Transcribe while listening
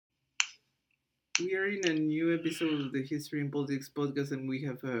We are in a new episode of the History and Politics podcast, and we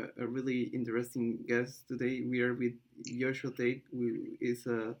have a really interesting guest today. We are with Joshua Tate, who is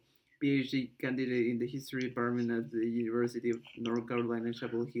a PhD candidate in the History Department at the University of North Carolina,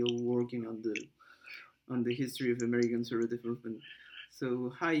 Chapel Hill, working on the history of American conservative movement.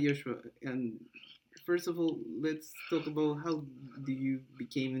 So, hi, Joshua, and first of all, let's talk about how do you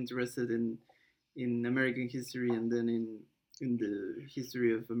became interested in American history and then in the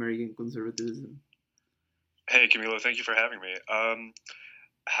history of American conservatism. Hey, Camilo, thank you for having me.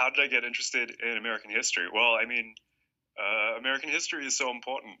 How did I get interested in American history? Well, American history is so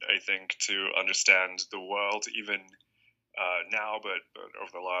important, I think, to understand the world, even now, but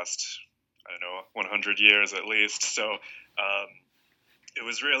over the last, I don't know, 100 years at least. So it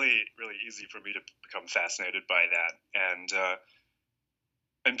was really, really easy for me to become fascinated by that. And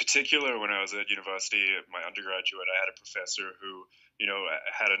in particular, when I was at university, my undergraduate, I had a professor who,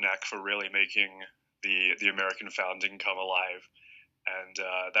 had a knack for really making the American founding come alive, and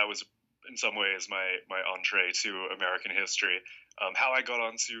that was in some ways my entree to American history. How I got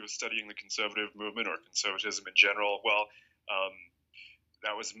onto studying the conservative movement or conservatism in general, well, um,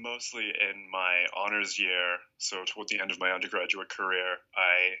 that was mostly in my honors year. So toward the end of my undergraduate career,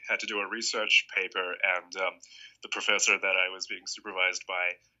 I had to do a research paper, and the professor that I was being supervised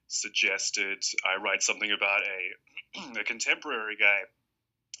by suggested I write something about a contemporary guy,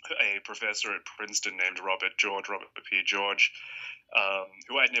 a professor at Princeton named Robert P. George,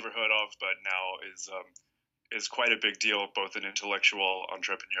 who I'd never heard of, but now is quite a big deal, both an intellectual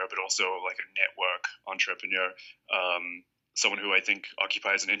entrepreneur, but also like a network entrepreneur. Someone who I think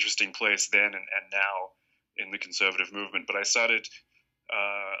occupies an interesting place then and now in the conservative movement. But I started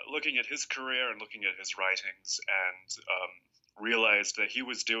looking at his career and looking at his writings, and realized that he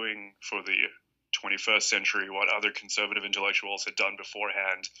was doing for the 21st century what other conservative intellectuals had done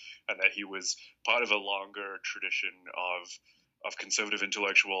beforehand, and that he was part of a longer tradition of conservative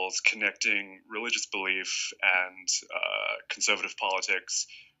intellectuals connecting religious belief and conservative politics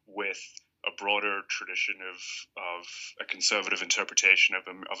with a broader tradition of a conservative interpretation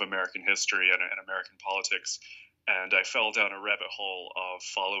of American history and American politics. And I fell down a rabbit hole of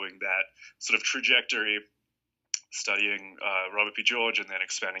following that sort of trajectory, studying Robert P. George, and then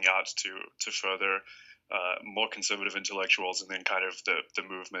expanding out to further more conservative intellectuals, and then kind of the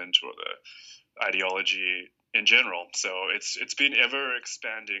movement or the ideology in general. So it's been ever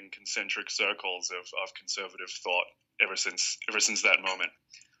expanding concentric circles of conservative thought ever since that moment.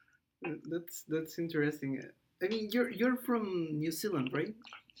 That's interesting. I mean, you're from New Zealand, right?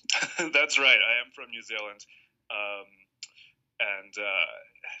 That's right. I am from New Zealand, and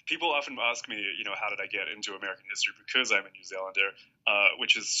people often ask me, how did I get into American history? Because I'm a New Zealander,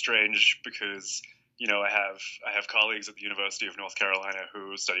 which is strange because I have colleagues at the University of North Carolina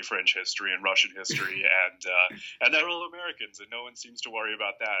who study French history and Russian history, and they're all Americans, and no one seems to worry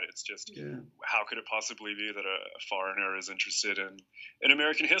about that. It's just, how could it possibly be that a foreigner is interested in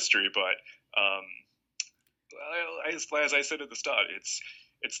American history? But as I said at the start,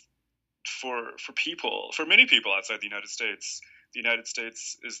 it's for many people outside the United States. The United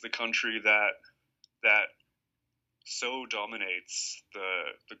States is the country that so dominates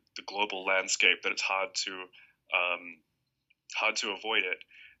the global landscape that it's hard to avoid it.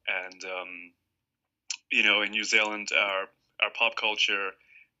 And in New Zealand, our pop culture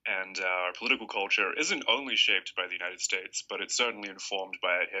and our political culture isn't only shaped by the United States, but it's certainly informed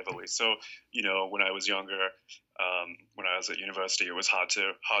by it heavily. So, when I was younger, when I was at university, it was hard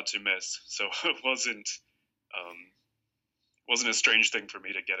to miss. So it wasn't a strange thing for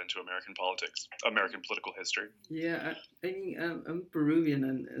me to get into American politics, American political history. Yeah, I mean, I'm Peruvian,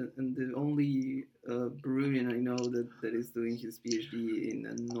 and the only Peruvian I know that is doing his PhD in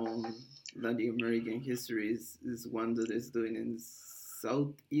a non-Latin American history is one that is doing in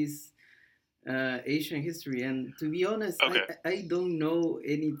Southeast Asian history. And to be honest, Okay. I don't know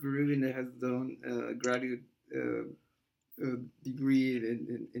any Peruvian that has done a graduate degree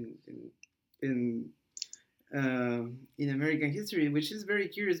in American history, which is very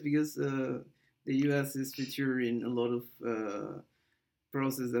curious because the U.S. is featured in a lot of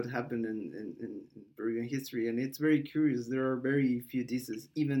process that happened in Peruvian history, and it's very curious. There are very few theses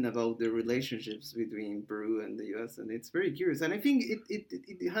even about the relationships between Peru and the U.S., and it's very curious. And I think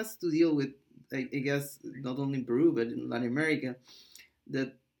it has to deal with, I guess, not only Peru but in Latin America,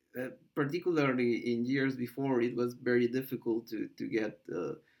 that particularly in years before, it was very difficult to get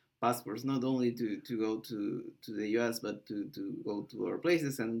passports, not only to go to the US, but to go to our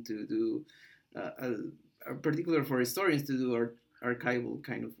places and to do, particular for historians, to do archival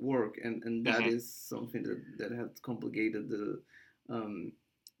kind of work. And that is something that has complicated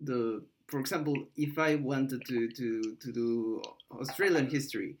the for example, if I wanted to do Australian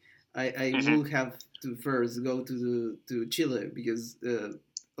history, I Hmm. will have to first go to Chile because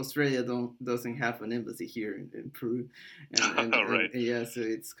Australia doesn't have an embassy here in Peru, Right. and yeah, so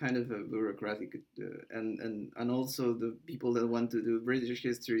it's kind of a bureaucratic, and also the people that want to do British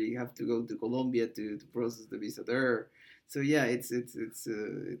history have to go to Colombia to process the visa there. So yeah, it's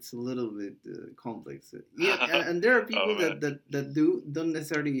a little bit complex. Yeah, and there are people Oh man. that don't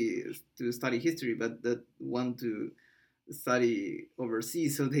necessarily to study history, but that want to study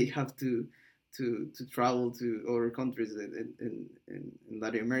overseas, so they have to travel to other countries in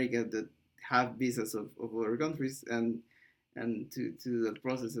Latin America that have visas of other countries, and to the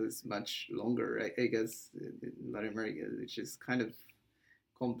process is much longer, I guess, in Latin America, which is kind of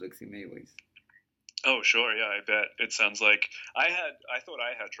complex in many ways. Oh, sure. Yeah, I bet. It sounds like I thought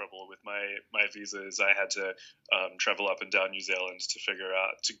I had trouble with my visas. I had to travel up and down New Zealand to figure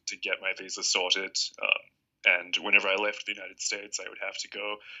out to get my visa sorted. And whenever I left the United States, I would have to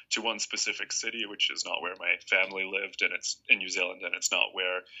go to one specific city, which is not where my family lived, and it's in New Zealand, and it's not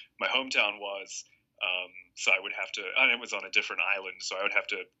where my hometown was. So I would have to, and it was on a different island, so I would have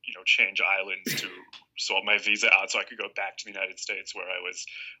to, change islands to sort my visa out so I could go back to the United States, where I was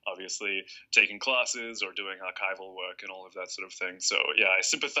obviously taking classes or doing archival work and all of that sort of thing. So yeah, I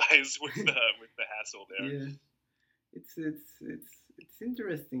sympathize with the hassle there. Yeah, it's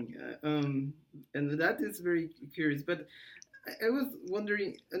interesting, and that is very curious. But I was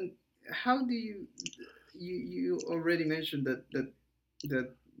wondering, and how do you already mentioned that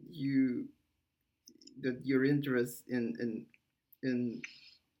you that your interest in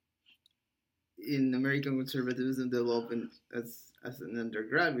in American conservatism developed as an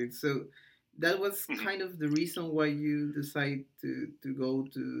undergraduate. So that was Mhm. kind of the reason why you decide to go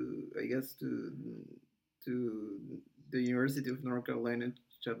to, I guess, to the University of North Carolina,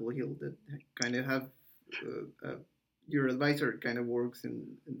 Chapel Hill, that kind of have your advisor kind of works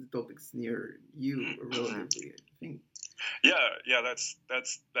in the topics near you Mhm. relatively, I think. Yeah,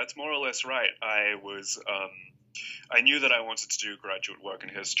 that's more or less right. I knew that I wanted to do graduate work in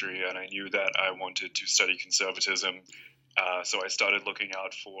history, and I knew that I wanted to study conservatism. So I started looking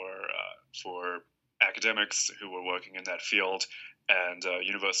out for academics who were working in that field, and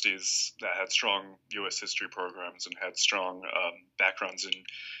universities that had strong U.S. history programs and had strong backgrounds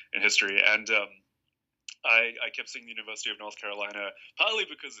in history. And I kept seeing the University of North Carolina, partly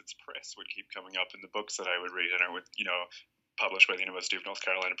because its press would keep coming up in the books that I would read, and I would, published by the University of North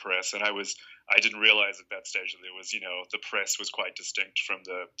Carolina Press. And I didn't realize at that stage that there was, the press was quite distinct from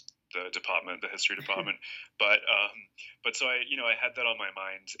the department, the history department. But so I had that on my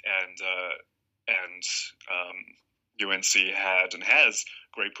mind, and UNC had and has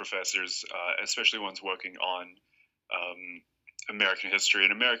great professors, especially ones working on American history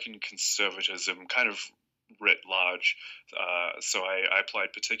and American conservatism, kind of writ large. So I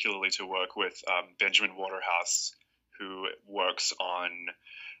applied particularly to work with Benjamin Waterhouse, who works on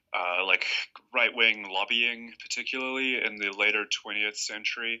like right wing lobbying, particularly in the later 20th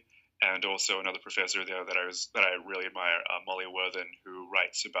century. And also another professor there that I really admire, Molly Worthen, who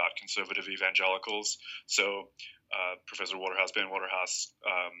writes about conservative evangelicals. So Professor Waterhouse, Ben Waterhouse,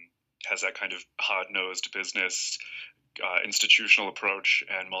 has that kind of hard nosed business institutional approach,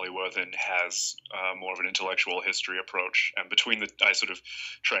 and Molly Worthen has more of an intellectual history approach. And I sort of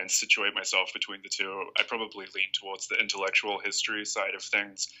try and situate myself between the two. I probably lean towards the intellectual history side of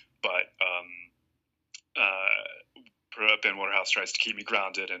things, but Ben Waterhouse tries to keep me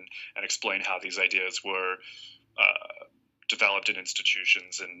grounded and explain how these ideas were developed in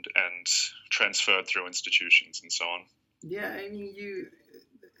institutions and transferred through institutions and so on. Yeah, I mean, you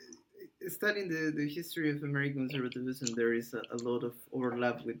studying the history of American conservatism, there is a lot of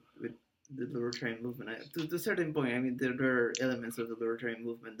overlap with the libertarian movement. To a certain point, I mean, there are elements of the libertarian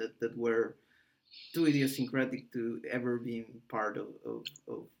movement that were too idiosyncratic to ever being part of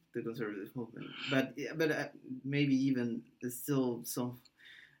the conservative movement. But maybe even still some.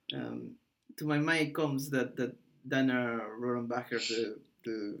 Um, to my mind comes that Dana Rohrabacher,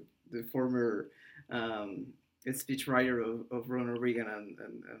 the former um, speechwriter of Ronald Reagan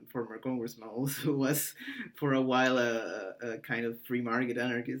and former congressman, also was for a while a kind of free market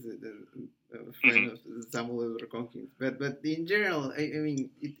anarchist, a Mm-hmm. friend of Samuel L. Conkin. But in general, I mean,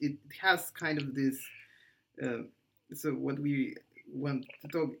 it has kind of this. Uh, so what we want to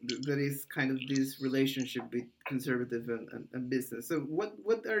talk that is kind of this relationship with conservative and business. So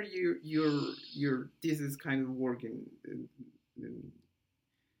what are your thesis kind of working in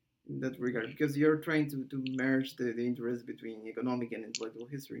that regard? Because you're trying to merge the interest between economic and intellectual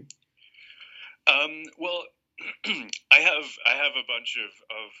history. Well, I have a bunch of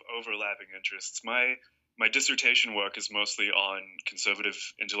overlapping interests. My dissertation work is mostly on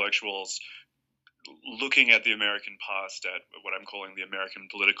conservative intellectuals looking at the American past, at what I'm calling the American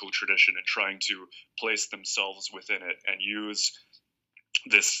political tradition, and trying to place themselves within it and use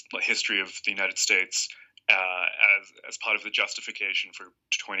this history of the United States as part of the justification for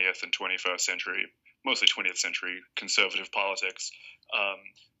 20th and 21st century, mostly 20th century conservative politics.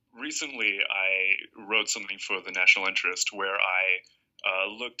 Recently, I wrote something for the National Interest where I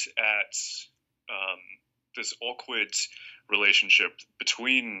looked at this awkward relationship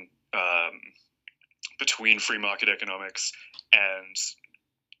between free market economics and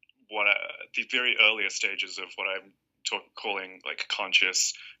what the very earliest stages of what I'm calling like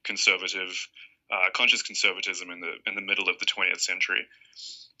conscious conservatism in the middle of the 20th century.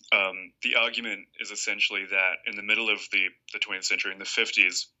 The argument is essentially that in the middle of the 20th century, in the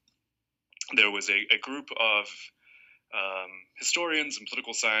 50s, there was a group of historians and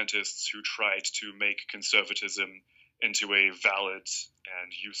political scientists who tried to make conservatism into a valid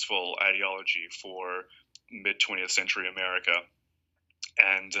and useful ideology for mid 20th century America.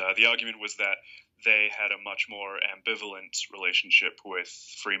 And the argument was that they had a much more ambivalent relationship with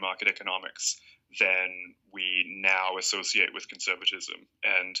free market economics than we now associate with conservatism.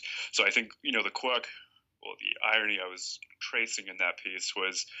 And so I think, the quirk or the irony I was tracing in that piece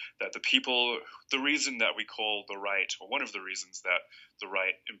was that the reason that we call the right, or one of the reasons that the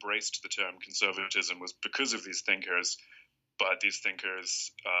right embraced the term conservatism was because of these thinkers, but these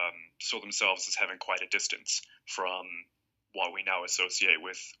thinkers saw themselves as having quite a distance from what we now associate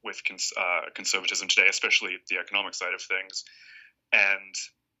with conservatism today, especially the economic side of things. And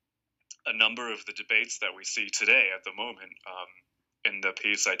a number of the debates that we see today at the moment, in the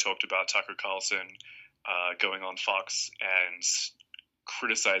piece I talked about Tucker Carlson going on Fox and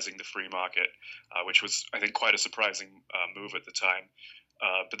criticizing the free market, which was, I think, quite a surprising move at the time.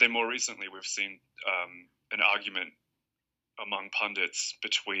 But then more recently, we've seen an argument among pundits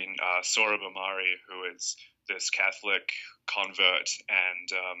between Sohrab Ahmari, who is this Catholic convert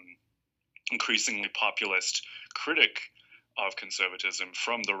and increasingly populist critic of conservatism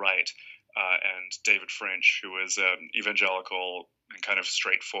from the right, and David French, who is an evangelical and kind of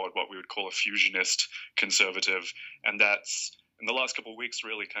straightforward, what we would call a fusionist conservative. And that's, in the last couple of weeks,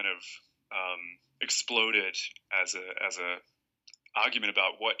 really kind of exploded as a argument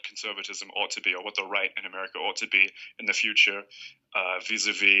about what conservatism ought to be, or what the right in America ought to be in the future,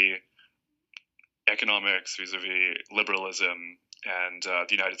 vis-a-vis economics, vis-a-vis liberalism, and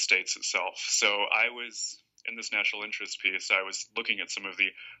the United States itself. So I was, in this national interest piece, I was looking at some of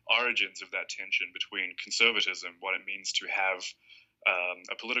the origins of that tension between conservatism, what it means to have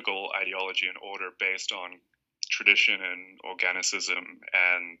a political ideology and order based on tradition and organicism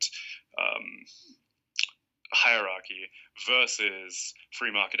and hierarchy, versus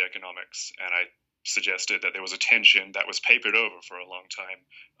free market economics. And I suggested that there was a tension that was papered over for a long time,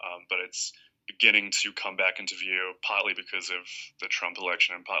 but it's beginning to come back into view, partly because of the Trump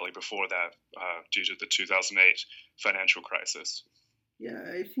election and partly before that, due to the 2008 financial crisis. Yeah,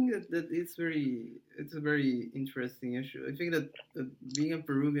 I think that it's a very interesting issue. I think that being a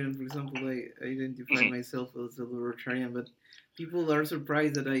Peruvian, for example, I identify myself as a libertarian, but people are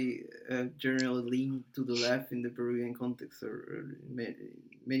surprised that I generally lean to the left in the Peruvian context, or in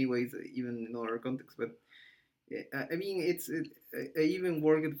many ways, even in other contexts. But I mean, I even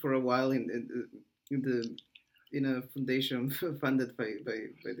worked for a while in a foundation funded by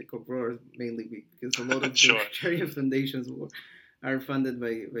the Koch brothers, mainly because a lot of Sure. libertarian foundations are funded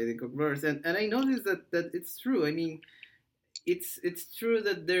by the Koch brothers, and I noticed that it's true. I mean, it's true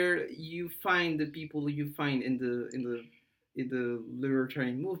that there you find the people you find in the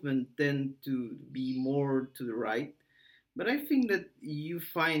libertarian movement tend to be more to the right, but I think that you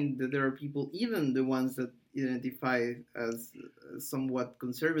find that there are people, even the ones that identify as somewhat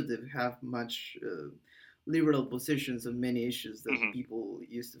conservative, have much liberal positions on many issues that people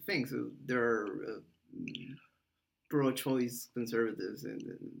used to think. So there are pro-choice conservatives, and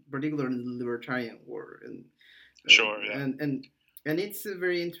particularly in the libertarian world, and sure, yeah. and it's a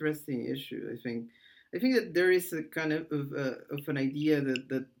very interesting issue. I think that there is a kind of an idea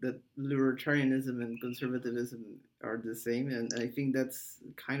that libertarianism and conservatism are the same, and I think that's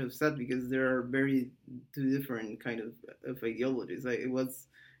kind of sad because there are very two different kind of ideologies. It was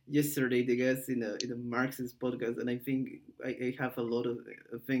yesterday the guest in a Marxist podcast, and I think I have a lot of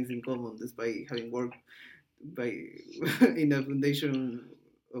things in common, despite having worked in a foundation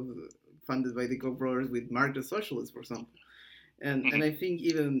funded by the Koch brothers with Marxist socialists, for example. And I think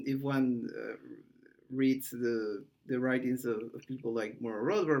even if one reads the writings of people like Murray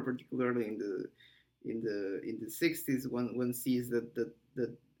Rothbard, particularly in the 60s, one sees that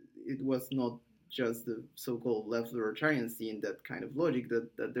it was not just the so-called left libertarian scene that kind of logic,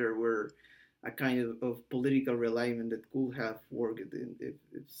 that there were a kind of political realignment that could have worked if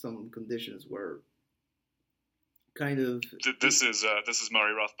some conditions were kind of This is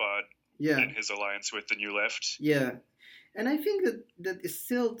Murray Rothbard yeah, and his alliance with the New Left. yeah. And I think that is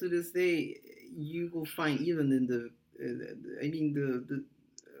still to this day you will find even in the I mean the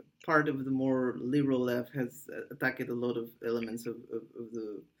part of the more liberal left has attacked a lot of elements of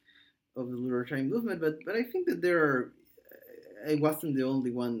the libertarian movement, but I think that there are. I wasn't the only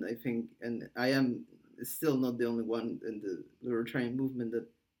one, I think, and I am still not the only one in the libertarian movement that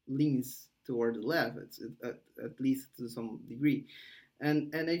leans toward the left, at least to some degree.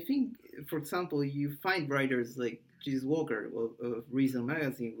 And I think, for example, you find writers like J.S. Walker of Reason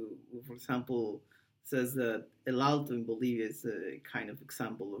Magazine, who, for example, says that El Alto in Bolivia is a kind of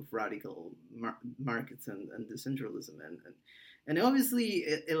example of radical markets and decentralism. And obviously,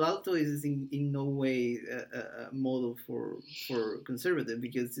 El Alto is in no way a model for conservative,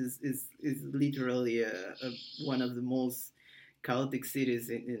 because it's literally one of the most chaotic cities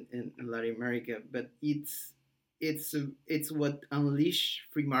in Latin America. But it's what unleashed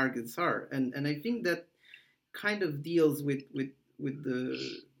free markets are, and I think that kind of deals with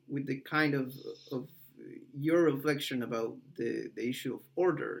the kind of your reflection about the issue of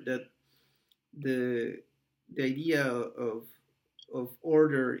order, that the the idea of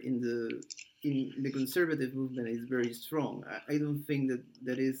order in the conservative movement is very strong. I don't think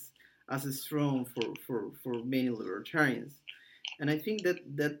that is as strong for many libertarians, and I think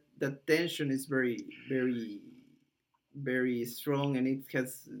that tension is very strong, and it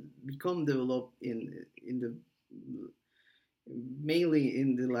has become developed in the mainly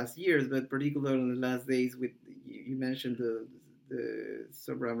in the last years, but particularly in the last days. With you mentioned the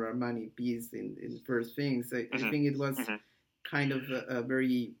Sohrab Rahmani piece in First Things. I think it was kind of a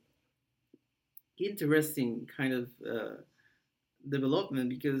very interesting kind of development,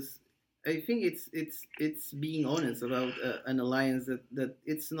 because I think it's being honest about an alliance that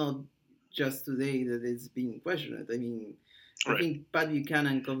it's not just today that it's being questioned. I mean, I think Pat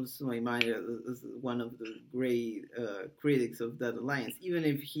Buchanan comes to my mind as one of the great critics of that alliance, even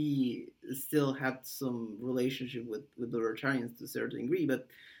if he still had some relationship with the libertarians to a certain degree. But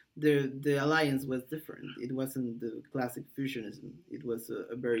the alliance was different. It wasn't the classic fusionism. It was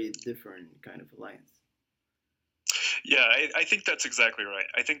a very different kind of alliance. Yeah, I think that's exactly right.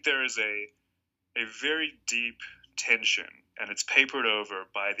 I think there is a very deep tension, and it's papered over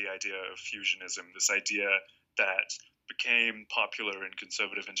by the idea of fusionism, this idea that became popular in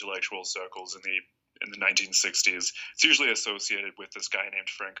conservative intellectual circles in the 1960s. It's usually associated with this guy named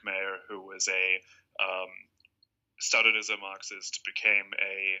Frank Mayer, who was started as a Marxist, became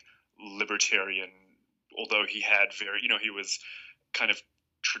a libertarian, although he had he was kind of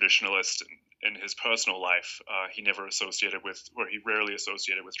traditionalist in his personal life. He never associated with, or he rarely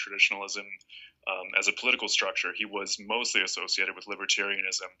associated with traditionalism as a political structure. He was mostly associated with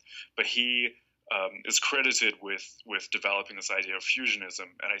libertarianism, but he is credited with developing this idea of fusionism.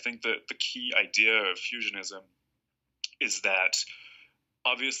 And I think that the key idea of fusionism is that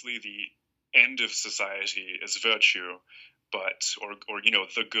obviously the end of society is virtue, but or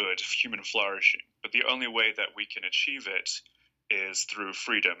the good, human flourishing. But the only way that we can achieve it is through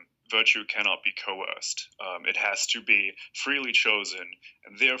freedom. Virtue cannot be coerced. It has to be freely chosen,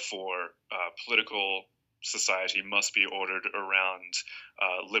 and therefore political society must be ordered around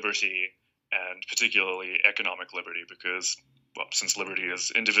liberty, and particularly economic liberty, because, well, since liberty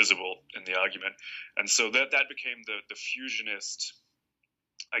is indivisible in the argument. And so that became the fusionist,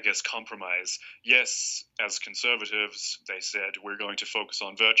 I guess, compromise. Yes, as conservatives, they said, we're going to focus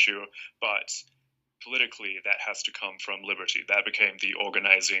on virtue, but politically that has to come from liberty. That became the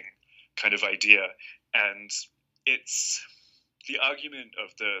organizing kind of idea. And it's the argument of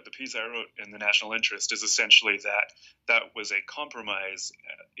the piece I wrote in the National Interest is essentially that was a compromise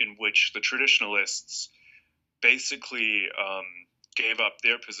in which the traditionalists basically gave up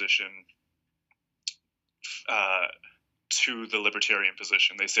their position to the libertarian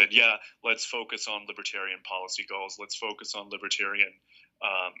position. They said, yeah, let's focus on libertarian policy goals. Let's focus on libertarian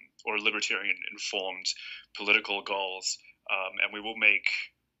or libertarian informed political goals. And we will make,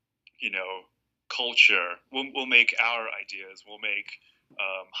 culture, we'll make our ideas, we'll make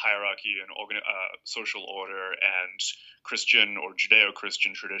hierarchy and social order and Christian or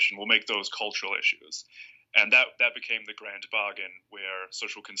Judeo-Christian tradition, we'll make those cultural issues. And that became the grand bargain, where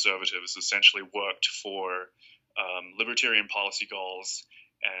social conservatives essentially worked for libertarian policy goals,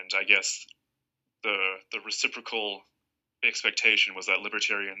 and I guess the reciprocal expectation was that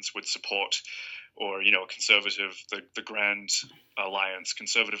libertarians would support, or conservative, the grand alliance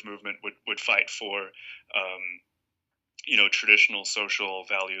conservative movement would fight for traditional social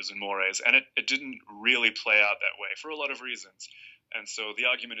values and mores, and it didn't really play out that way for a lot of reasons. And so the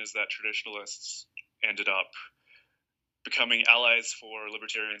argument is that traditionalists ended up becoming allies for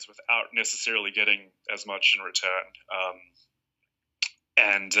libertarians without necessarily getting as much in return.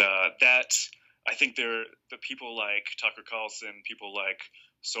 And that, I think, the people like Tucker Carlson, people like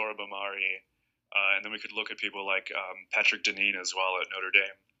Sohrab Ahmari, and then we could look at people like Patrick Deneen as well at Notre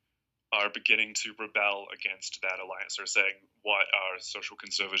Dame, are beginning to rebel against that alliance. They're saying, what are social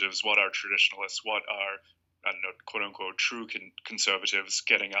conservatives, what are traditionalists, what are, I don't know, quote-unquote, true conservatives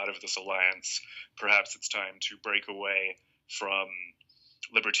getting out of this alliance? Perhaps it's time to break away from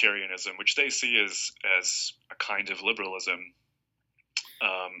libertarianism, which they see as a kind of liberalism,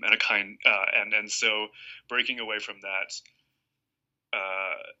 and a kind and so breaking away from that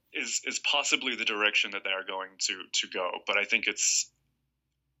is possibly the direction that they are going to go. But I think it's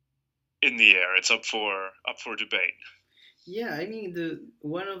in the air. It's up for debate. Yeah, I mean, the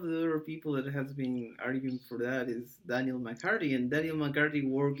one of the other people that has been arguing for that is Daniel McCarthy, and Daniel McCarthy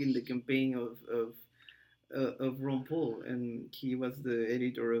worked in the campaign of Ron Paul, and he was the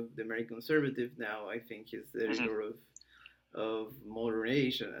editor of the American Conservative. Now I think he's the editor of Modern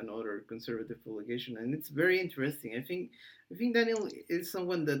Age and other conservative publication, and it's very interesting. I think Daniel is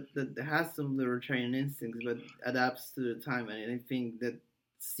someone that has some libertarian instincts, but adapts to the time, and I think that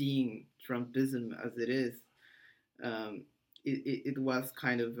seeing Trumpism as it is, um, it was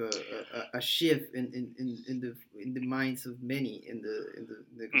kind of a shift in the minds of many in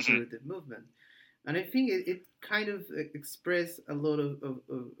the conservative movement, and I think it kind of expressed a lot of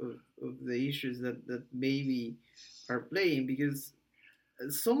the issues that maybe are playing, because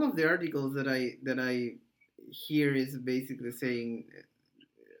some of the articles that I hear is basically saying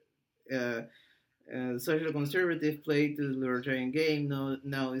uh, social conservative play to the libertarian game.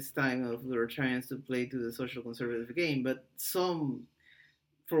 Now it's time of libertarians to play to the social conservative game. But some,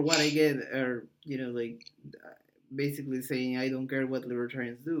 for what I get, are like basically saying I don't care what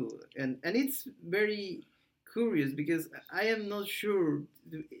libertarians do, and it's very curious because I am not sure,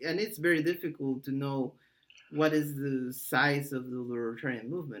 and it's very difficult to know what is the size of the libertarian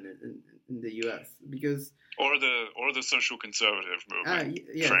movement in the U.S. because or the social conservative movement.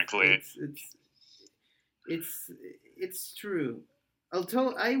 yes, frankly, it's true.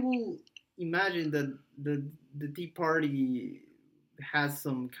 Although I will imagine that the Tea Party has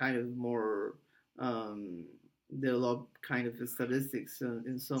some kind of more developed kind of statistics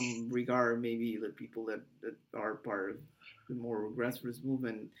in some regard, maybe the people that are part of the more grassroots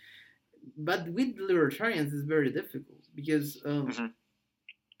movement. But with libertarians, it's very difficult because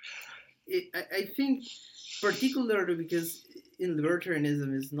I think, particularly because in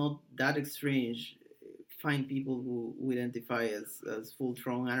libertarianism, it's not that strange find people who identify as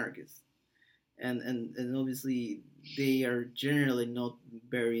full-thrown anarchists, and obviously they are generally not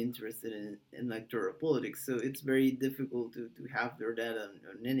very interested in electoral politics, so it's very difficult to have their data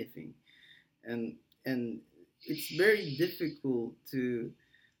on anything, and it's very difficult to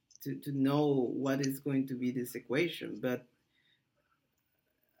know what is going to be this equation. But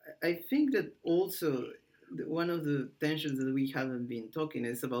I think that also one of the tensions that we haven't been talking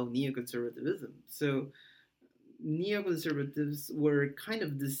is about neoconservatism. So neoconservatives were kind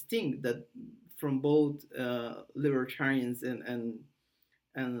of distinct that from both libertarians and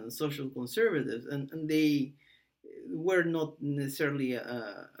social conservatives, and they were not necessarily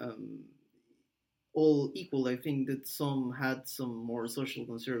all equal. I think that some had some more social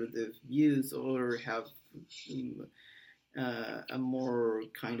conservative views, or have a more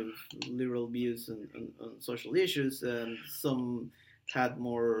kind of liberal views on social issues, and some had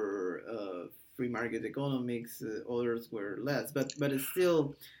more free market economics. Others were less, but it's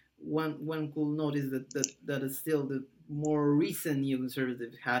still one could notice that is still the more recent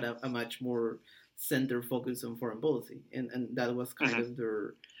neoconservatives had a much more center focus on foreign policy, and that was kind of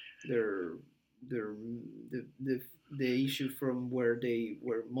their their the issue from where they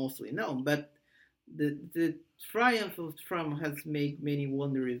were mostly known. But the triumph of Trump has made many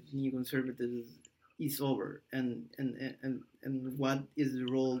wonder if neoconservatism is over, and what is the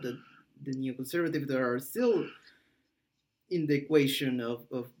role that the neoconservatives that are still in the equation of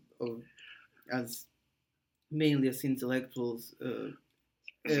as mainly as intellectuals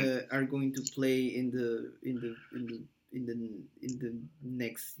are going to play in the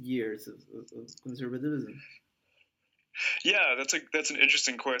next years of conservatism. Yeah, that's an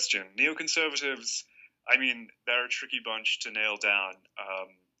interesting question. Neoconservatives, I mean, they're a tricky bunch to nail down,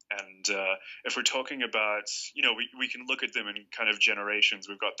 And if we're talking about, we can look at them in kind of generations.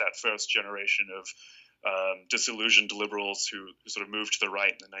 We've got that first generation of disillusioned liberals who sort of moved to the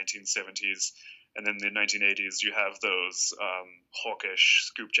right in the 1970s. And then in the 1980s, you have those hawkish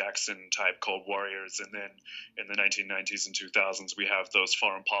Scoop Jackson type Cold Warriors. And then in the 1990s and 2000s, we have those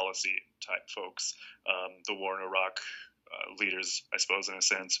foreign policy type folks, the war in Iraq leaders, I suppose, in a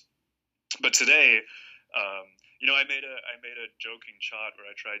sense. But today, I made a joking chart where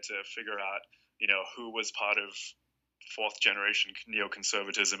I tried to figure out, who was part of fourth generation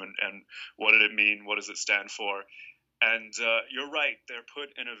neoconservatism and what did it mean? What does it stand for? And you're right, they're put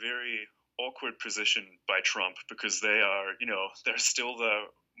in a very awkward position by Trump because they are, they're still the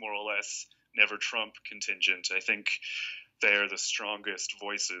more or less never Trump contingent. I think they are the strongest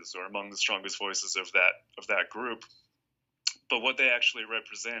voices, or among the strongest voices of that group. But what they actually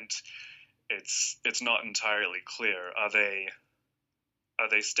represent, it's not entirely clear. Are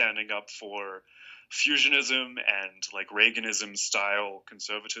they standing up for fusionism and like Reaganism style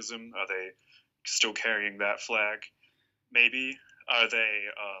conservatism? Are they still carrying that flag? Maybe. Are they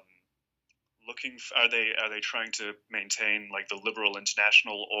are they trying to maintain like the liberal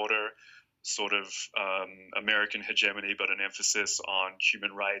international order, sort of American hegemony, but an emphasis on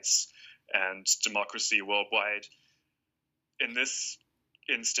human rights and democracy worldwide? In this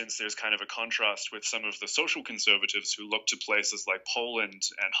instance, there's kind of a contrast with some of the social conservatives who look to places like Poland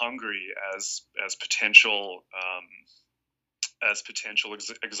and Hungary as potential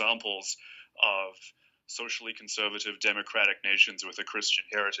examples of socially conservative democratic nations with a Christian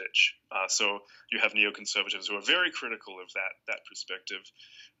heritage. So you have neoconservatives who are very critical of that perspective,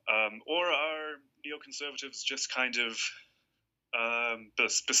 or are neoconservatives just kind of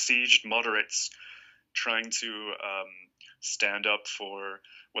besieged moderates trying to stand up for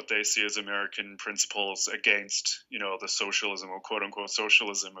what they see as American principles against, the socialism or quote unquote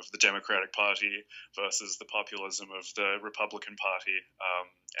socialism of the Democratic Party versus the populism of the Republican Party,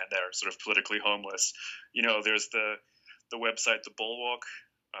 and they're sort of politically homeless. There's the website The Bulwark,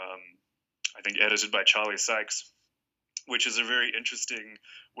 I think edited by Charlie Sykes, which is a very interesting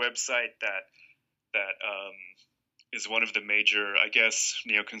website that is one of the major, I guess,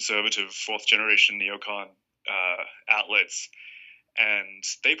 neoconservative fourth generation neocon outlets, and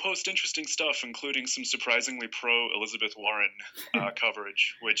they post interesting stuff, including some surprisingly pro Elizabeth Warren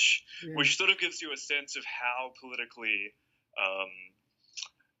coverage, which sort of gives you a sense of how politically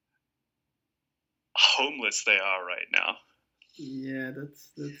homeless they are right now. Yeah,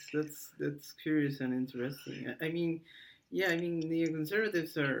 that's curious and interesting. I mean,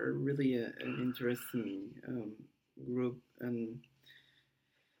 neoconservatives are really an interesting group, and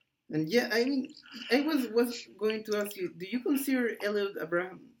yeah, I mean, I was going to ask you, do you consider Elliot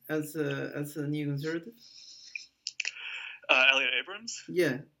Abraham as a neoconservative? Elliot Abrams?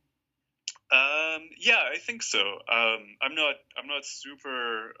 Yeah. Yeah, I think so. I'm not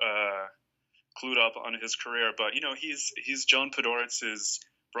super clued up on his career, but he's John Podhoretz's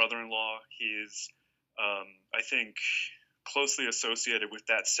brother-in-law. He's I think closely associated with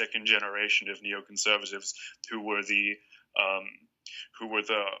that second generation of neoconservatives who were the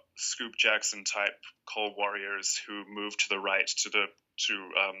Scoop Jackson type Cold Warriors who moved to the right to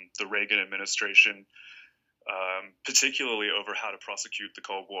the Reagan administration, particularly over how to prosecute the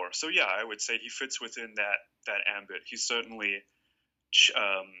Cold War. So yeah, I would say he fits within that ambit. He's certainly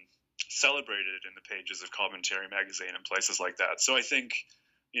celebrated in the pages of Commentary magazine and places like that. So I think,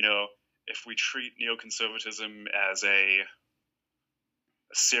 if we treat neoconservatism as a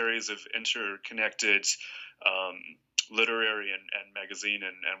series of interconnected literary and magazine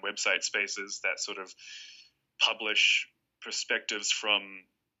and website spaces that sort of publish perspectives from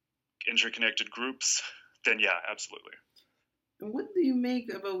interconnected groups, then yeah, absolutely. And what do you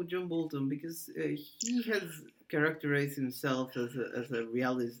make about John Bolton? Because he has characterized himself as a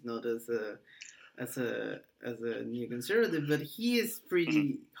realist, not as a neoconservative, but he is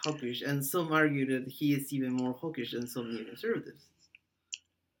pretty hawkish, and some argue that he is even more hawkish than some neoconservatives.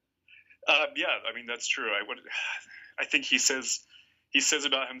 Yeah, I mean that's true. I think he says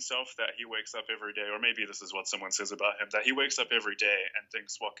about himself that he wakes up every day, or maybe this is what someone says about him, that he wakes up every day and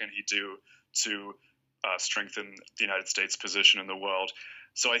thinks, what can he do to strengthen the United States' position in the world?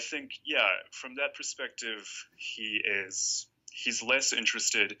 So I think, yeah, from that perspective, he's less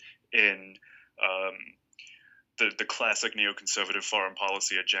interested in the classic neoconservative foreign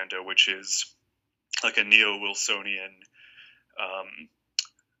policy agenda, which is like a neo-Wilsonian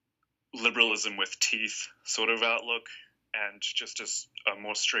liberalism with teeth sort of outlook, and just a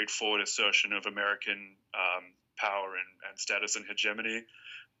more straightforward assertion of American power and status and hegemony.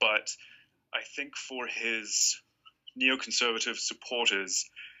 But I think for his neoconservative supporters,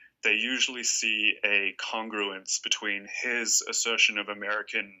 they usually see a congruence between his assertion of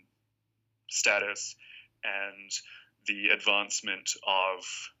American status and the advancement of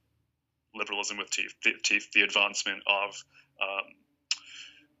liberalism with teeth, the advancement of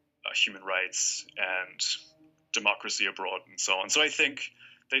human rights and democracy abroad and so on. So I think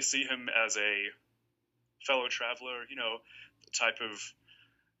they see him as a fellow traveler, a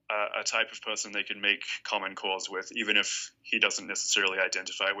type of person they can make common cause with, even if he doesn't necessarily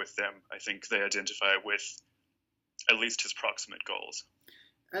identify with them. I think they identify with at least his proximate goals.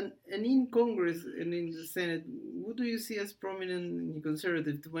 And in Congress and in the Senate, who do you see as prominent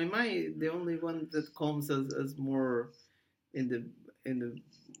conservative? To my mind, the only one that comes as more in the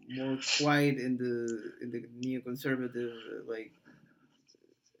more quiet in the neoconservative like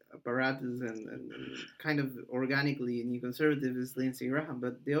apparatus and kind of organically neoconservative is Lindsey Graham,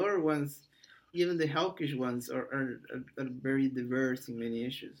 but the other ones, even the hawkish ones, are very diverse in many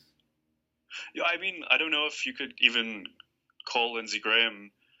issues. Yeah, I mean, I don't know if you could even call Lindsey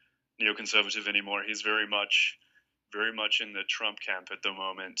Graham neoconservative anymore. He's very much in the Trump camp at the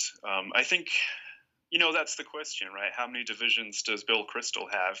moment. I think, that's the question, right? How many divisions does Bill Kristol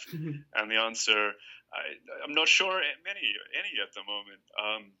have? And the answer, I'm not sure any at the moment.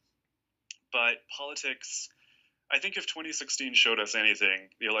 But politics, I think if 2016 showed us anything,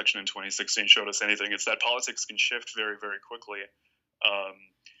 the election in 2016 showed us anything, it's that politics can shift very, very quickly.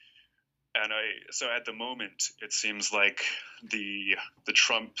 So at the moment, it seems like the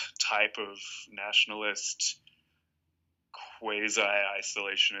Trump type of nationalist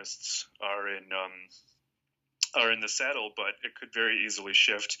quasi-isolationists are in the saddle, but it could very easily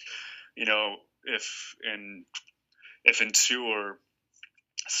shift. If in 2 or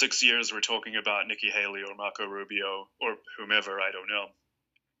 6 years we're talking about Nikki Haley or Marco Rubio or whomever, I don't know,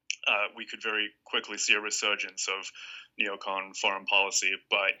 we could very quickly see a resurgence of neocon foreign policy,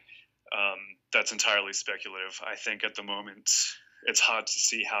 but that's entirely speculative. I think at the moment it's hard to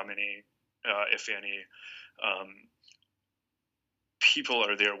see how many, if any, people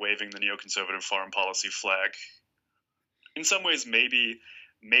are there waving the neoconservative foreign policy flag. In some ways, maybe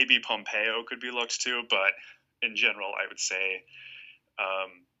Pompeo could be looked to, but in general, I would say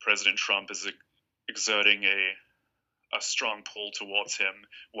President Trump is exerting a strong pull towards him,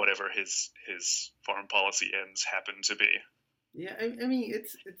 whatever his foreign policy ends happen to be. Yeah, I mean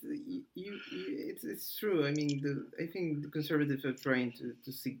it's true. I mean I think the conservatives are trying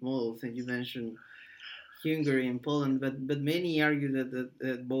to seek models, and you mentioned Hungary and Poland, but many argue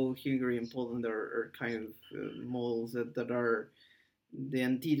that both Hungary and Poland are kind of models that are the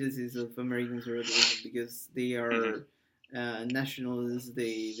antithesis of American conservatism because they are nationalists.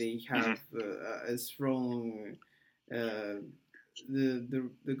 They have a strong the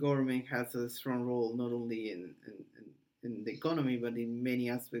government has a strong role not only in the economy but in many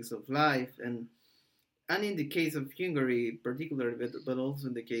aspects of life and in the case of Hungary particularly but also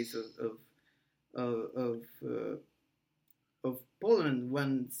in the case of Poland,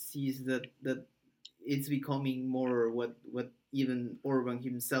 one sees that it's becoming more what even Orban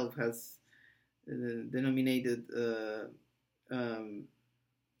himself has denominated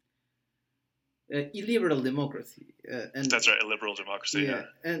illiberal democracy. And that's right, illiberal democracy. Yeah.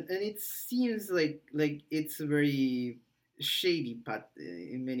 And it seems like it's a very shady path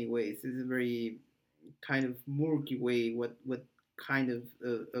in many ways. It's a very kind of murky way. What kind of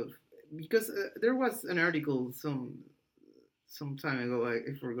because there was an article some time ago.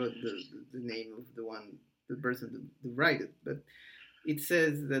 I forgot the name of the person to write it, but it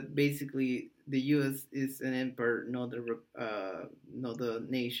says that basically the U.S. is an empire, not a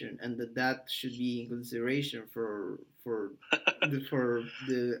nation, and that should be in consideration for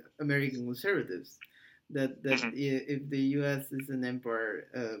the American conservatives. That if the U.S. is an empire,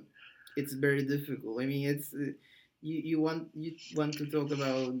 it's very difficult. I mean, it's you want to talk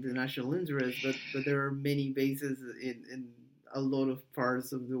about the national interest, but there are many bases in a lot of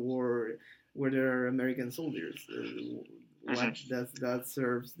parts of the war where there are American soldiers. What that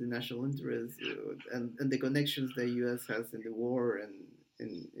serves the national interest and the connections the U.S. has in the war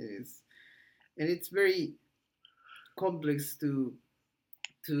and it's very complex to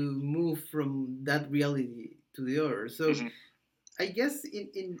move from that reality to the other. So I guess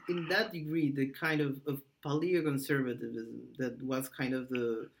in that degree, the kind of paleoconservatism that was kind of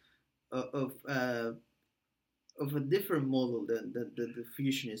the of a different model than the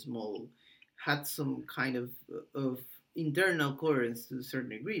fusionist model had some kind of internal coherence to a certain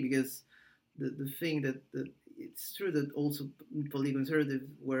degree because the thing that it's true that also paleoconservatives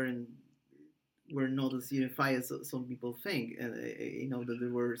were not as unified as some people think, and that there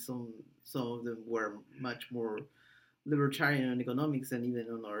were some of them were much more libertarian on economics and even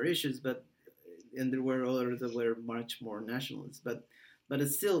on our issues, but and there were others that were much more nationalist. But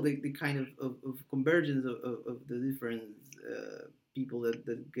it's still the kind of convergence of the different people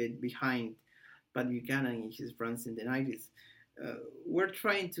that get behind Pat Buchanan in his runs in the 90s. We're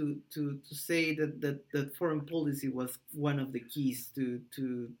trying to say that foreign policy was one of the keys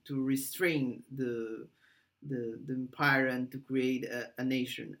to restrain the empire and to create a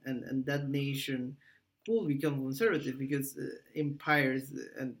nation, and that nation will become conservative because empires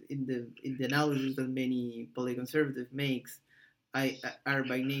and in the analysis that many political conservative makes are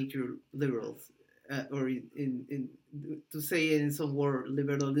by nature liberals, or to say it in some word,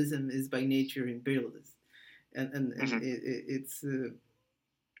 liberalism is by nature imperialist, and Hmm. it's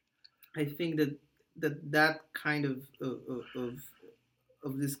I think that kind of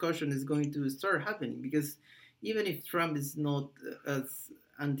discussion is going to start happening because even if Trump is not as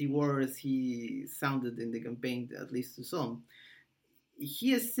anti-war as he sounded in the campaign, at least to some,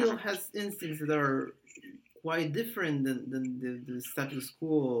 he still Hmm. has instincts that are quite different than the status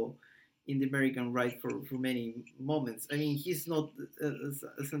quo in the American right for many moments. I mean, he's not as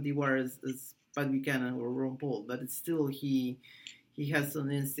anti-war as Pat Buchanan or Ron Paul, but it's still he has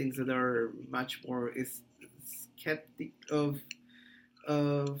some instincts that are much more skeptic of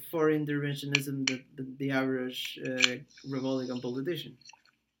foreign interventionism than the average Republican politician.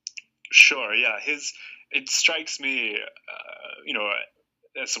 Sure. Yeah. It strikes me,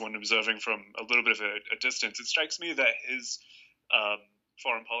 as someone observing from a little bit of a distance, it strikes me that his um,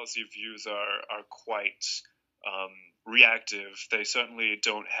 foreign policy views are quite um, reactive. They certainly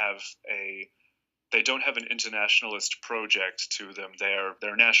don't have an internationalist project to them.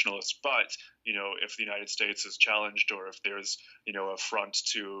 They're nationalists, but if the United States is challenged, or if there's a front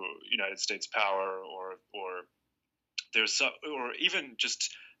to United States power, or there's some, or even just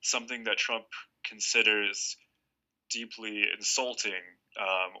something that Trump considers deeply insulting,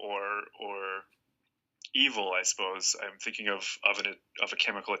 or evil, I suppose. I'm thinking of a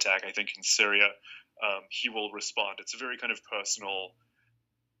chemical attack. I think in Syria, he will respond. It's a very kind of personal,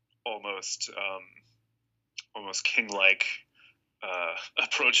 almost almost king-like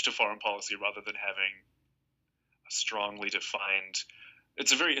approach to foreign policy, rather than having a strongly defined.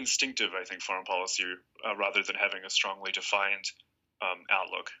 It's a very instinctive, I think, foreign policy, rather than having a strongly defined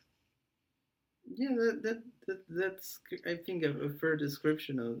outlook. Yeah, that's I think a fair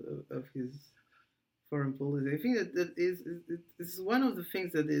description of his foreign policy. I think that is one of the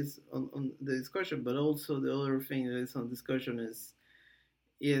things that is on the discussion, but also the other thing that is on discussion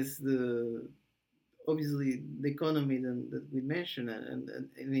is the obviously the economy that we mentioned, and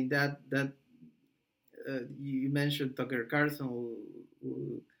I mean that you mentioned Tucker Carlson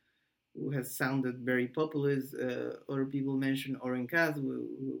who has sounded very populist. Other people mentioned Oren Katz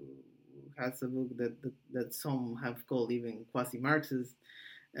who has a book that some have called even quasi-Marxist.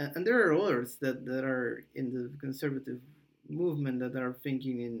 And there are others that are in the conservative movement that are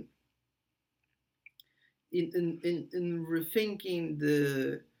thinking in rethinking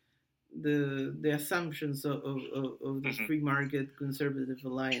the assumptions of the Hmm. free market conservative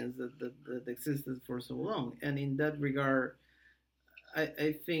alliance that existed for so long. And in that regard,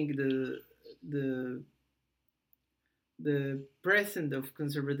 I think the the present of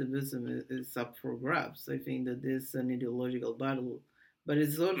conservatism is up for grabs. I think that this is an ideological battle, but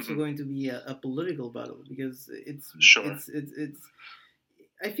it's also Hmm. going to be a political battle because Sure. it's.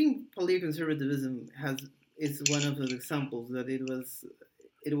 I think political conservatism has is one of the examples that it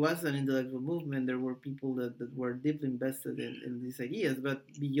was an intellectual movement. There were people that were deeply invested in these ideas, but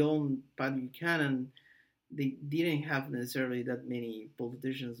beyond Pat Buchanan, they didn't have necessarily that many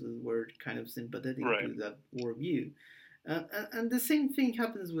politicians who were kind of sympathetic Right. to that worldview. And the same thing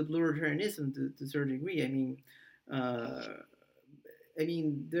happens with libertarianism to a certain degree. Uh, I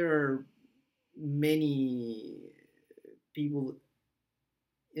mean, there are many people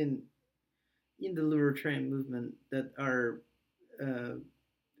in in the libertarian movement that are uh,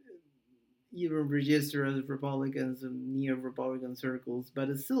 even registered as Republicans in neo-Republican circles, but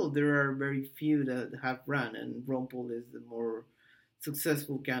still there are very few that have run, and Ron Paul is the more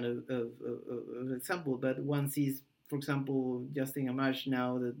successful kind of example. But one sees, for example, Justin Amash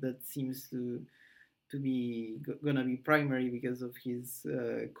now that seems to be gonna be primary because of his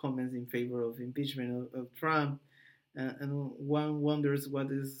comments in favor of impeachment of Trump. And one wonders what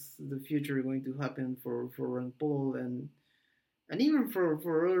is the future going to happen for Ron Paul and even for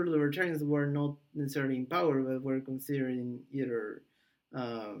other libertarians who are not necessarily in power but were considering either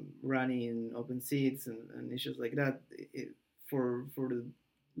running in open seats and issues like that for the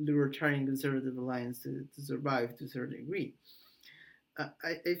libertarian conservative alliance to survive to a certain degree.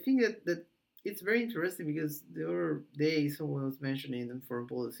 I think that it's very interesting because the other day someone was mentioning in foreign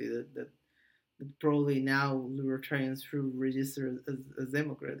policy that probably now libertarians should register as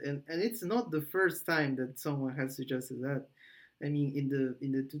Democrat, and it's not the first time that someone has suggested that. I mean, in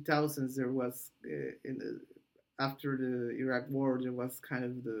the 2000s there was in the after the Iraq War there was kind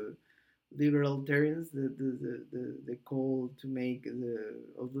of the libertarians, the call to make the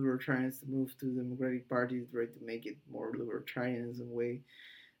of libertarians to move to the Democratic Party to try to make it more libertarian in some way,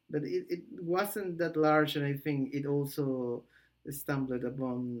 but it wasn't that large, and I think it also stumbled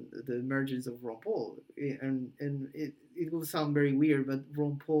upon the emergence of Ron Paul, and it will sound very weird, but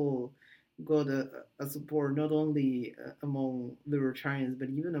Ron Paul got a support not only among libertarians but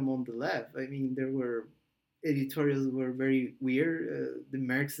even among the left. I mean, there were editorials were very weird, the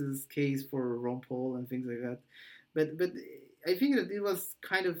Marxist case for Ron Paul and things like that, but I think that it was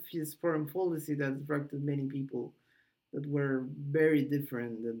kind of his foreign policy that attracted many people that were very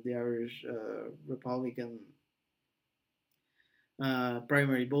different than the average Republican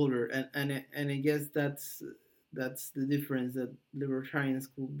primary voter, and I guess that's the difference that libertarians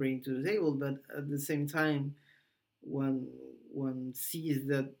could bring to the table. But at the same time, one one sees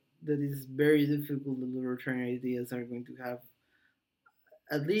that it's very difficult. The libertarian ideas are going to have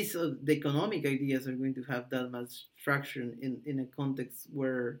at least the economic ideas are going to have that much traction in a context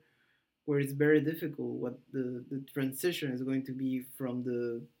where it's very difficult what the transition is going to be from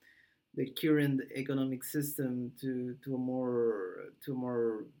the current economic system to a more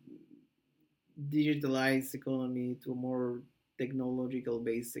digitalized economy, to a more technological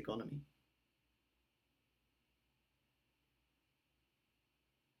based economy.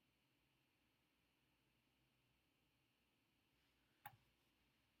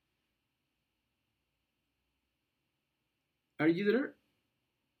 Are you there?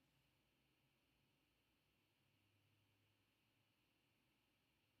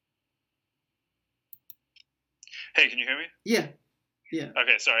 Hey, can you hear me? Yeah, yeah.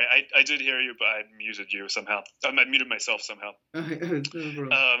 Okay, sorry, I did hear you, but I muted you somehow. I muted myself somehow. No problem.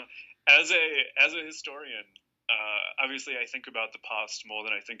 As a historian, obviously I think about the past more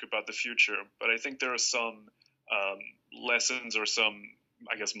than I think about the future, but I think there are some lessons or some,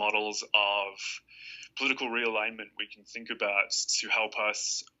 I guess, models of political realignment we can think about to help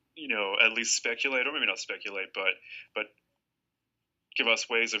us, at least speculate, or maybe not speculate, but give us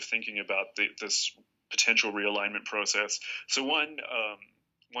ways of thinking about this potential realignment process. So one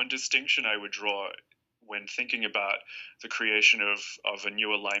distinction I would draw when thinking about the creation of a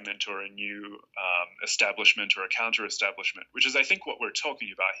new alignment or a new establishment or a counter-establishment, which is, I think, what we're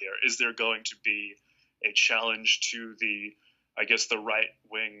talking about here. Is there going to be a challenge to I guess, the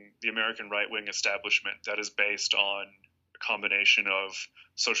American right-wing establishment that is based on a combination of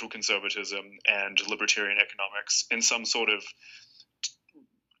social conservatism and libertarian economics in some sort of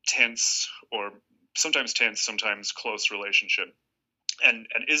tense, or sometimes close relationship? And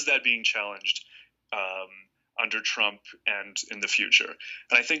is that being challenged under Trump and in the future?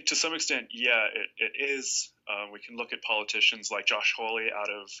 And I think to some extent, yeah, it is. We can look at politicians like Josh Hawley out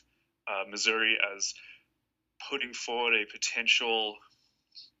of Missouri as putting forward a potential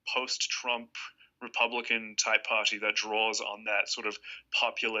post-Trump Republican type party that draws on that sort of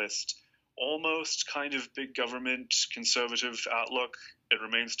populist, almost kind of big government conservative outlook. It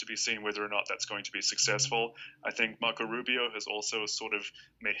remains to be seen whether or not that's going to be successful. I think Marco Rubio has also sort of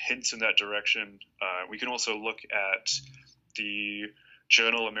made hints in that direction. We can also look at the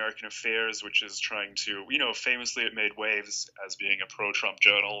journal American Affairs, which is trying to, famously it made waves as being a pro-Trump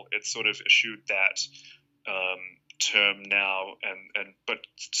journal. It sort of eschewed that term now, but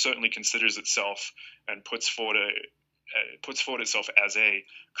certainly considers itself and puts forward itself as a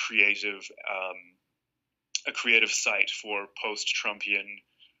creative site for post-Trumpian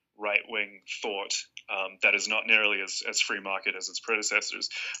right-wing thought that is not nearly as free market as its predecessors.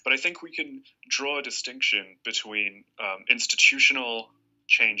 But I think we can draw a distinction between institutional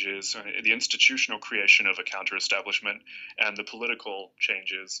changes, the institutional creation of a counter-establishment, and the political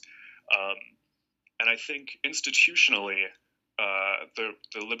changes. And I think institutionally, the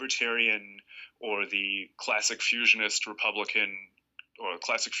libertarian or the classic fusionist Republican or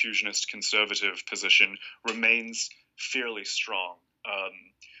classic fusionist conservative position remains fairly strong.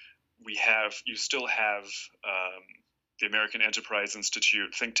 You still have the American Enterprise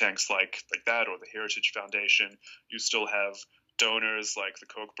Institute, think tanks like that, or the Heritage Foundation. You still have donors like the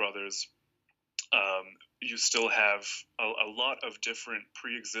Koch brothers. You still have a lot of different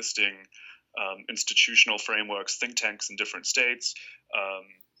pre-existing institutional frameworks, think tanks in different states,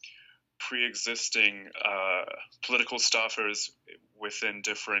 pre-existing political staffers within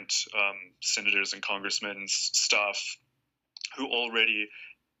different senators and congressmen's staff who already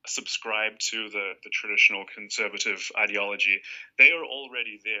subscribe to the traditional conservative ideology, they are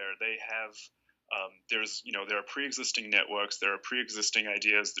already there. They have there are pre-existing networks, there are pre-existing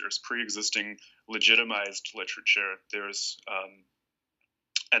ideas, there's pre-existing legitimized literature.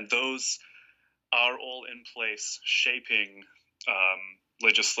 And those are all in place, shaping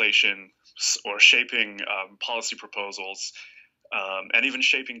legislation or shaping policy proposals, and even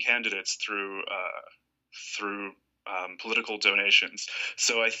shaping candidates through political donations.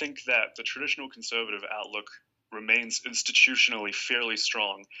 So I think that the traditional conservative outlook remains institutionally fairly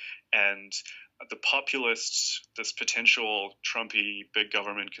strong, and the populists, this potential Trumpy, big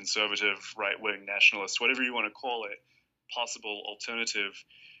government, conservative, right-wing, nationalist, whatever you want to call it, possible alternative,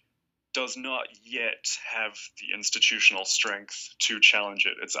 does not yet have the institutional strength to challenge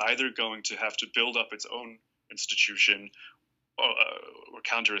it. It's either going to have to build up its own institution or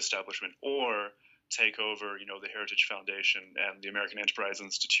counter-establishment, or take over, the Heritage Foundation and the American Enterprise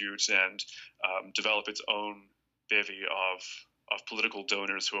Institute and develop its own bevy of political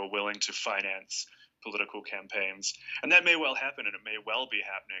donors who are willing to finance political campaigns. And that may well happen, and it may well be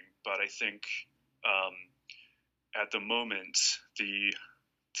happening, but I think at the moment, the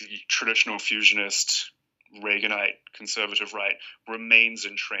traditional fusionist, Reaganite conservative right remains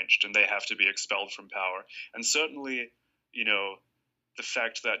entrenched, and they have to be expelled from power. And certainly, the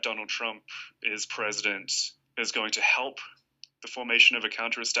fact that Donald Trump is president is going to help the formation of a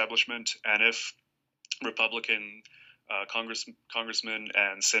counter-establishment. And if Republican congressmen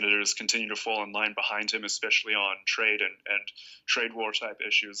and senators continue to fall in line behind him, especially on trade and trade war type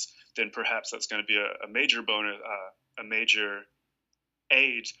issues, then perhaps that's going to be a major bonus, a major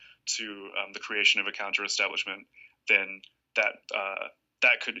aid to the creation of a counter-establishment. Then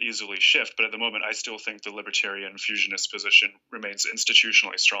that could easily shift. But at the moment, I still think the libertarian fusionist position remains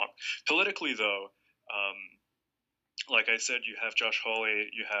institutionally strong. Politically, though, like I said, you have Josh Hawley,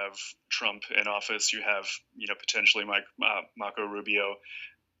 you have Trump in office, you have potentially Marco Rubio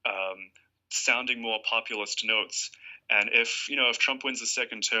sounding more populist notes. And if Trump wins a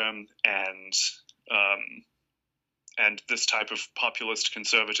second term and this type of populist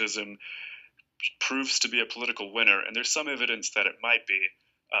conservatism proves to be a political winner, and there's some evidence that it might be,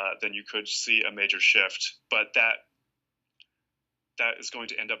 then you could see a major shift. But that is going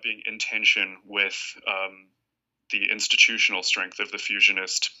to end up being in tension with the institutional strength of the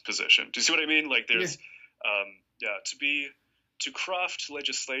fusionist position. Do you see what I mean? Like there's, to craft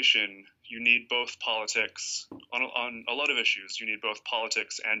legislation, you need both politics on a lot of issues. You need both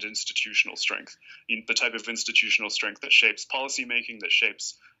politics and institutional strength. The type of institutional strength that shapes policymaking, that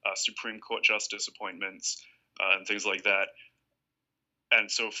shapes Supreme Court justice appointments, and things like that.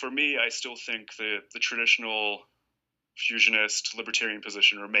 And so for me, I still think the traditional fusionist libertarian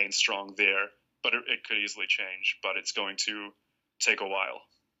position remains strong there, but it could easily change, but it's going to take a while.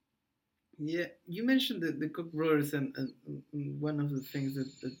 Yeah, you mentioned the Koch brothers, and one of the things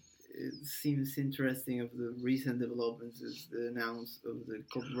that seems interesting of the recent developments is the announce of the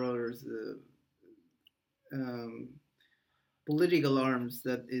Koch brothers, political arms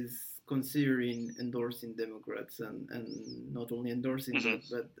that is considering endorsing Democrats, and not only endorsing,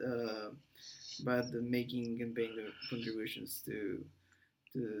 but making campaign contributions to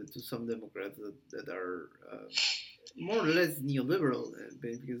some Democrats that are more or less neoliberal,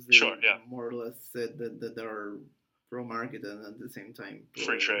 because they more or less said that they are pro-market and at the same time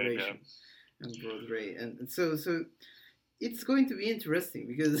free trade, and pro-trade, and so it's going to be interesting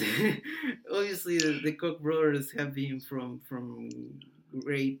because obviously the Koch brothers have been from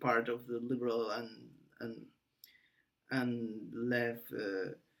great part of the liberal and left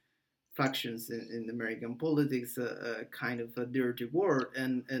factions in American politics, kind of a dirty war,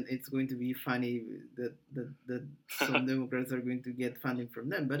 and it's going to be funny that some Democrats are going to get funding from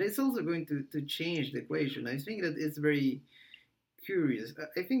them, but it's also going to change the equation. I think that it's very curious.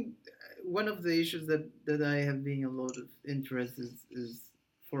 I think one of the issues that I have been a lot of interest is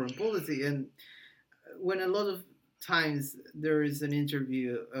foreign policy, and when a lot of times there is an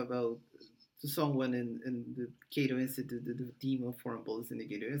interview about to someone in the Cato Institute, the team of foreign policy in the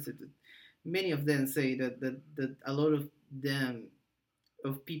Cato Institute, many of them say that a lot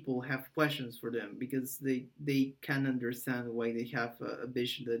of people have questions for them because they can understand why they have a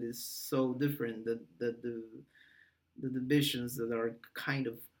vision that is so different that the visions that are kind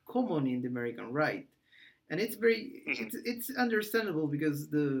of common in the American right. And it's very it's understandable because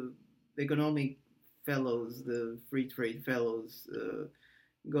the economic fellows, the free trade fellows,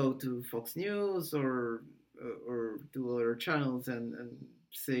 go to Fox News or to other channels and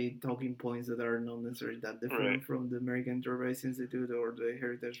say talking points that are not necessarily that different from the American Enterprise Institute or the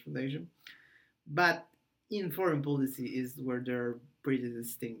Heritage Foundation. But in foreign policy is where they're pretty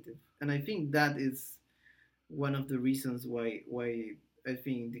distinctive, and I think that is one of the reasons why I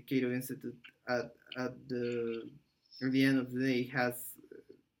think the Cato Institute at the end of the day has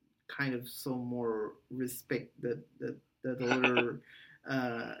kind of some more respect that other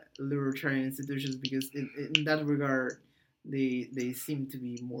libertarian institutions, because in that regard they seem to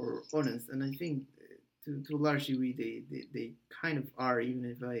be more honest, and I think to a large degree they kind of are, even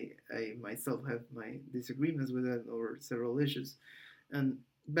if I myself have my disagreements with it over several issues. And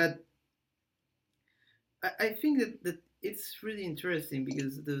but I think that it's really interesting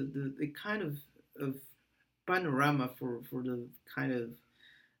because the kind of panorama for the kind of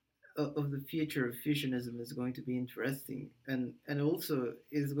the future of fusionism is going to be interesting, and also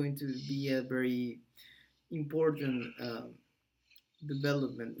is going to be a very important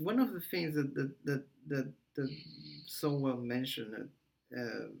development. One of the things that someone mentioned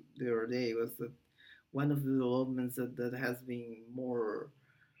the other day was that one of the developments that has been more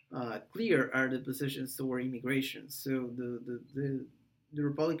clear are the positions toward immigration. So the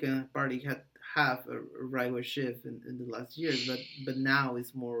Republican Party had have a rightward shift in the last years, but now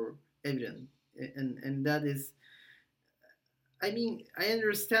it's more evident, and that is, I mean, I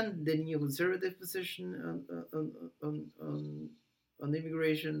understand the neoconservative position on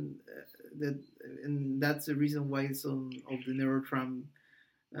immigration, that, and that's the reason why some of the neo-Trump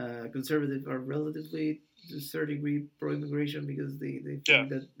conservatives are relatively, to a certain degree, pro-immigration, because they Yeah.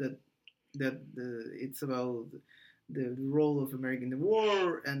 think it's about the role of America in the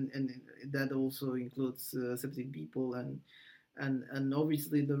war, and that also includes accepting people, and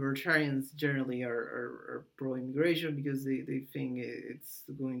obviously the libertarians generally are pro-immigration because they think it's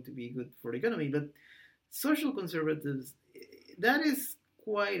going to be good for the economy. But social conservatives, that is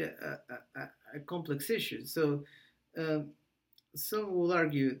quite a complex issue. So um, some will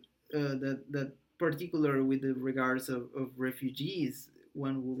argue that particular with the regards of refugees,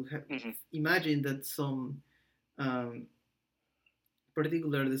 one will Mm-hmm. imagine that some, um,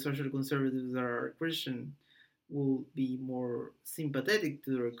 particularly the social conservatives that are Christian, will be more sympathetic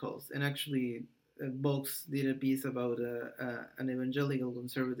to their cause. And actually, Vox did a piece about an evangelical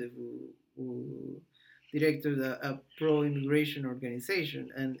conservative who directed a pro-immigration organization,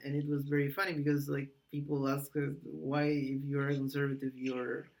 and it was very funny because like people ask her why, if you're a conservative,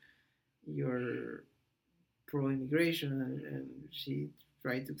 you're pro-immigration, and she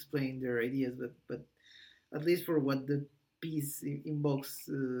tried to explain their ideas, but at least for what the piece in Vox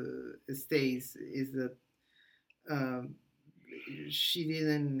states is that um, she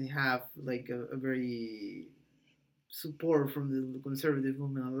didn't have like a very support from the conservative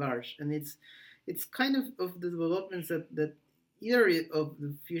movement at large, and it's kind of the developments that either of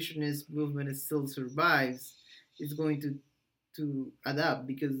the fusionist movement still survives is going to adapt,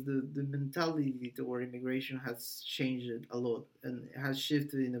 because the mentality toward immigration has changed a lot and has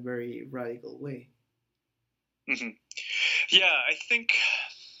shifted in a very radical way. Mm-hmm. Yeah, I think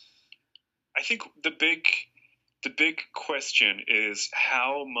the big question is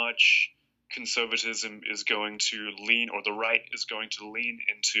how much conservatism is going to lean, or the right is going to lean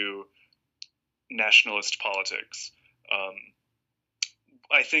into nationalist politics. Um,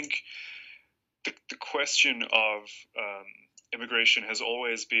 I think the question of immigration has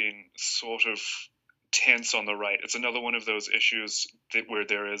always been sort of tense on the right. It's another one of those issues where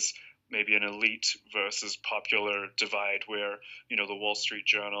there is maybe an elite versus popular divide, where the Wall Street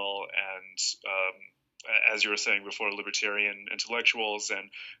Journal and as you were saying before, libertarian intellectuals and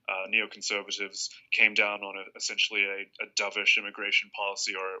neoconservatives came down on essentially a dovish immigration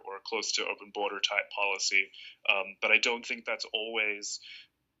policy, or close to open border type policy. But I don't think that's always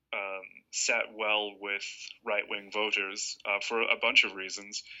sat well with right wing voters for a bunch of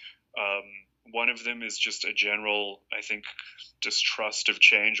reasons. One of them is just a general, I think, distrust of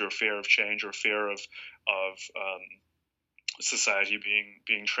change, or fear of change, or fear of society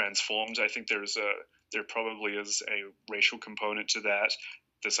being transformed. I think there probably is a racial component to that.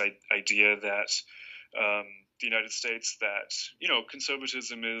 This idea that the United States, that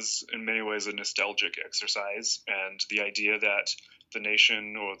conservatism is in many ways a nostalgic exercise, and the idea that the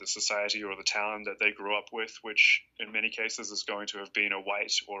nation or the society or the town that they grew up with, which in many cases is going to have been a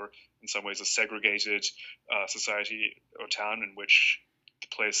white, or in some ways a segregated society or town, in which the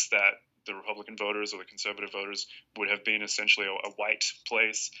place that the Republican voters or the conservative voters would have been essentially a white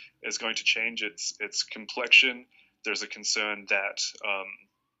place, is going to change its complexion. There's a concern that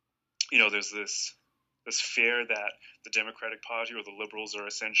there's this fear that the Democratic Party or the liberals are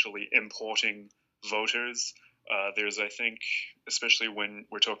essentially importing voters. There's, I think, especially when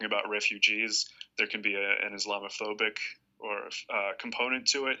we're talking about refugees, there can be an Islamophobic or component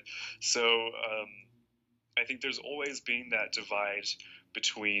to it. So I think there's always been that divide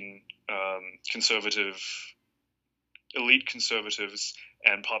between conservative elite conservatives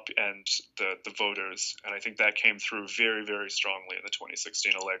and the voters, and I think that came through very, very strongly in the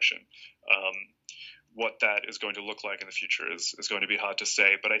 2016 election. What that is going to look like in the future is going to be hard to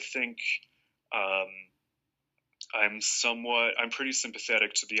say, but I think I'm pretty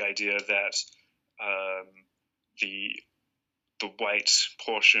sympathetic to the idea that the white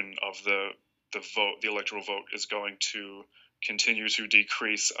portion of the vote, the electoral vote, is going to continue to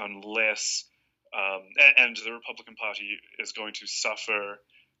decrease unless and the Republican Party is going to suffer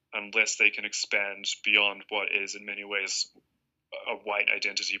unless they can expand beyond what is in many ways a white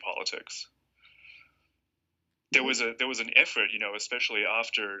identity politics. There was an effort, especially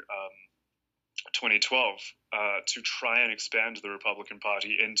after 2012, to try and expand the Republican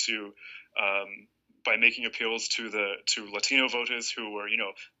Party into by making appeals to Latino voters who were,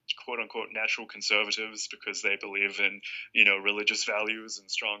 quote unquote natural conservatives because they believe in, religious values and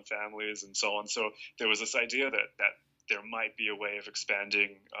strong families and so on. So there was this idea that there might be a way of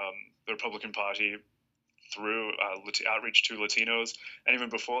expanding the Republican Party through outreach to Latinos. And even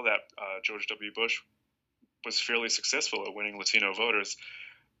before that, George W. Bush was fairly successful at winning Latino voters.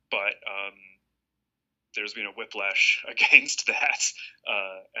 But there's been a whiplash against that.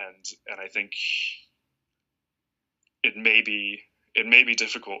 And I think it may be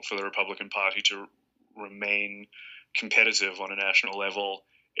difficult for the Republican Party to remain competitive on a national level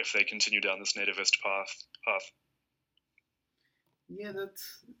if they continue down this nativist path. Yeah,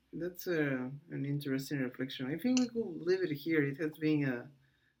 that's an interesting reflection. I think we could leave it here. It has been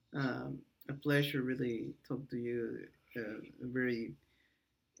a pleasure, really, talk to you. A very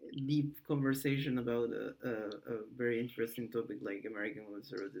deep conversation about a very interesting topic like American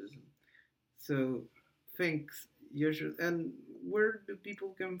conservatism. So, thanks, Joshua. And where do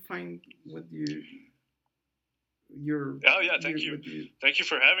people can find what your thank you. Thank you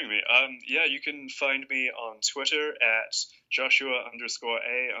for having me. You can find me on Twitter at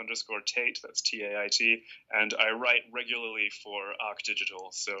Joshua_A_Tate. That's TAIT, and I write regularly for Arc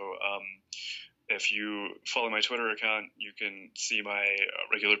Digital. So if you follow my Twitter account, you can see my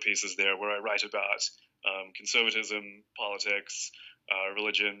regular pieces there where I write about conservatism, politics,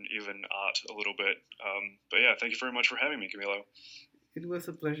 religion, even art a little bit. But yeah, thank you very much for having me, Camilo. It was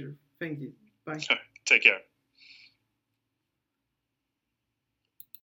a pleasure. Thank you. Bye. Take care.